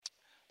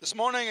This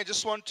morning, I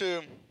just want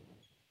to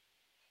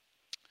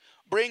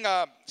bring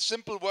a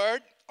simple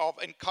word of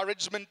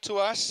encouragement to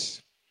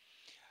us,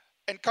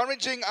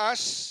 encouraging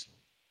us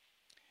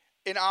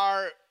in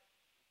our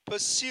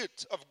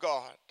pursuit of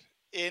God,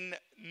 in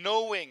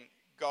knowing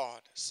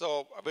God.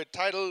 So I will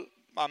title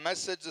my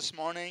message this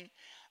morning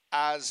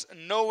as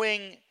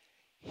Knowing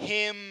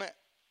Him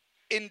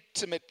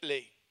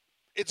Intimately.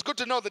 It's good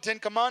to know the Ten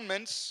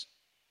Commandments,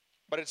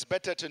 but it's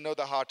better to know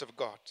the heart of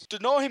God. To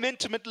know Him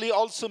intimately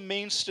also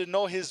means to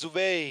know His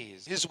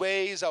ways. His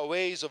ways are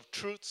ways of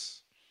truth.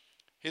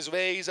 His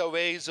ways are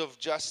ways of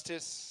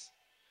justice.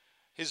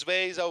 His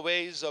ways are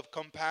ways of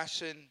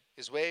compassion.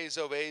 His ways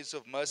are ways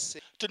of mercy.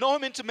 To know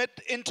Him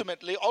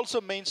intimately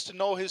also means to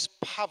know His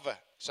power.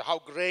 So how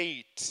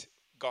great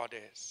God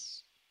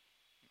is.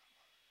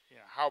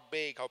 How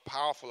big, how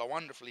powerful, how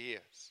wonderful He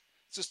is.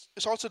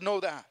 It's also to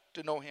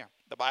know Him.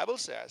 The Bible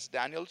says,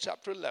 Daniel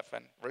chapter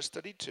 11, verse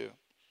 32,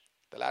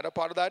 the latter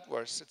part of that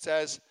verse, it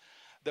says,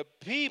 the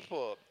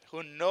people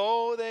who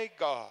know their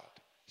God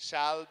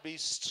shall be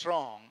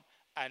strong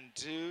and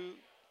do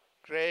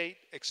great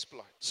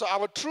exploits. So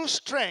our true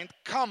strength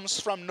comes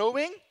from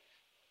knowing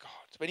God.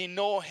 When you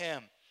know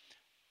Him,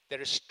 there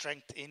is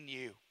strength in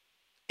you,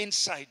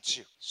 inside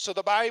you. So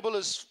the Bible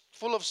is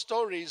full of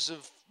stories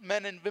of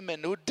men and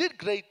women who did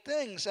great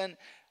things. And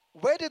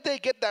where did they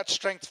get that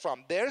strength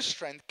from? Their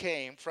strength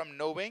came from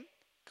knowing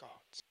God.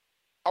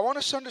 I want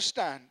us to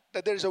understand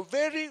that there is a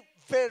very,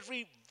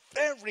 very,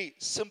 very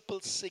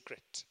simple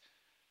secret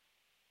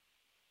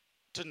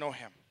to know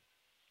Him.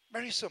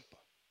 Very simple.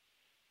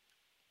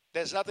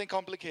 There's nothing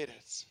complicated.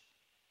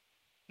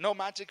 No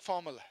magic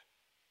formula.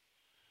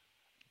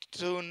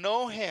 To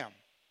know Him,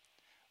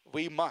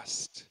 we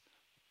must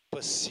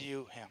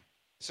pursue Him.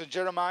 So in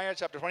Jeremiah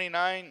chapter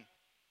 29,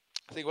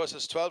 I think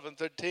verses 12 and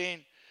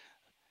 13,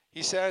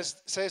 he says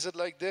it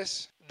like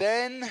this.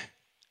 Then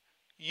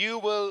you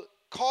will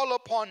call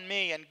upon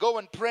me and go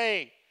and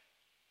pray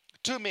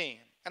to me,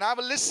 and I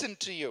will listen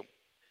to you.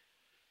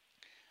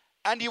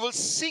 And you will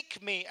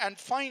seek me and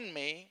find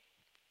me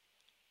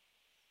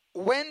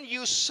when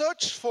you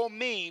search for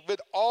me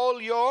with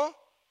all your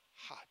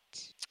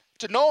heart.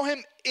 To know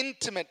Him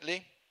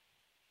intimately,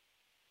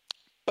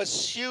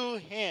 pursue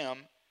Him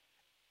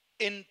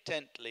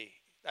intently.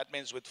 That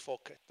means with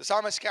focus. The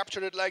psalmist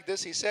captured it like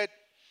this. He said,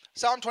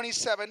 Psalm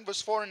 27,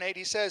 verse 4 and 8,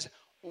 he says,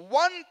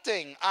 one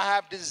thing I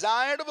have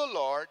desired of the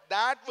Lord,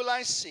 that will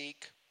I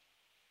seek,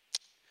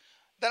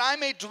 that I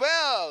may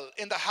dwell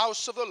in the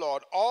house of the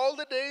Lord all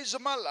the days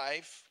of my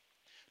life,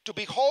 to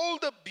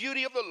behold the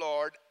beauty of the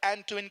Lord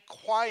and to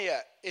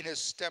inquire in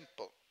His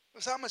temple.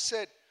 The psalmist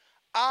said,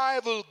 I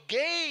will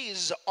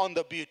gaze on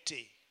the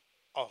beauty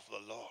of the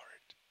Lord.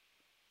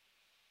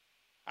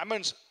 That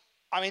means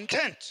I'm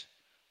intent.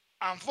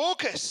 I'm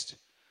focused.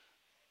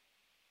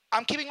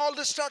 I'm keeping all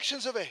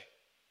distractions away.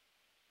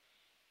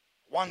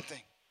 One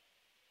thing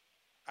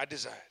I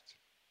desire,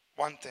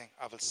 one thing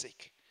I will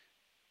seek,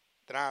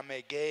 that I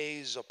may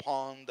gaze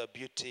upon the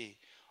beauty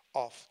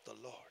of the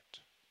Lord.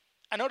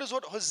 And notice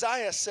what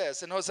Hosea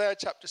says in Hosea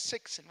chapter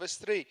 6 and verse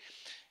 3.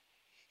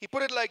 He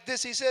put it like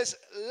this. He says,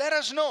 let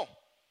us know.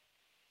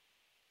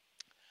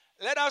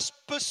 Let us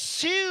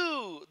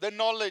pursue the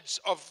knowledge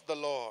of the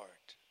Lord.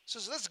 So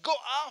let's go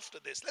after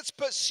this. Let's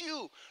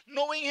pursue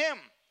knowing Him.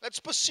 Let's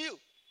pursue.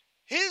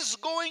 His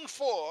going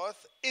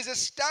forth is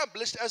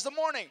established as the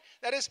morning.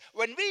 That is,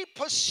 when we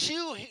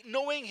pursue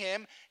knowing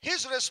Him,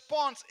 His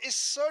response is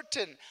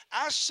certain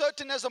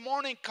as the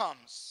morning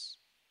comes.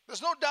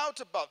 There's no doubt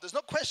about this.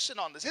 There's no question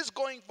on this. His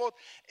going forth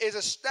is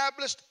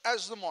established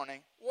as the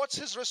morning. What's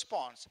His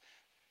response?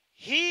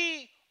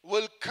 He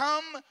will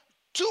come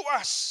to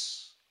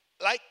us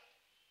like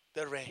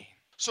the rain.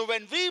 So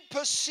when we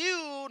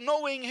pursue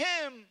knowing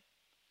Him,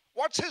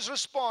 what's His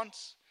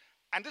response?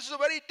 And this is a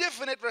very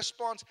definite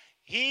response.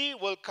 He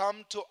will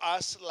come to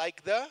us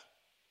like the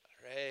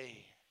rain.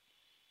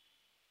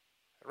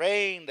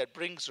 Rain that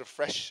brings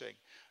refreshing.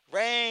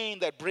 Rain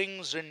that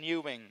brings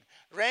renewing.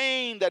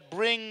 Rain that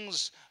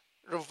brings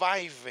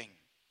reviving.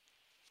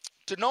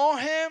 To know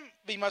Him,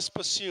 we must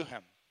pursue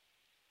Him.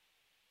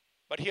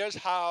 But here's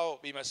how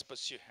we must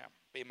pursue Him.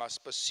 We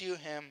must pursue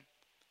Him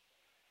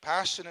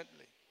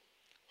passionately,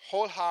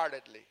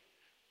 wholeheartedly,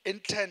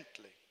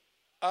 intently,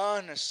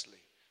 earnestly,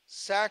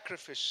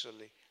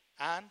 sacrificially,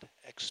 and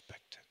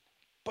expectant.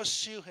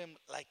 Pursue Him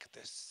like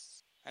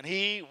this, and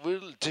He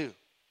will do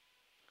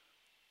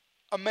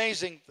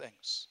amazing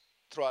things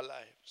through our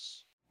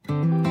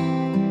lives.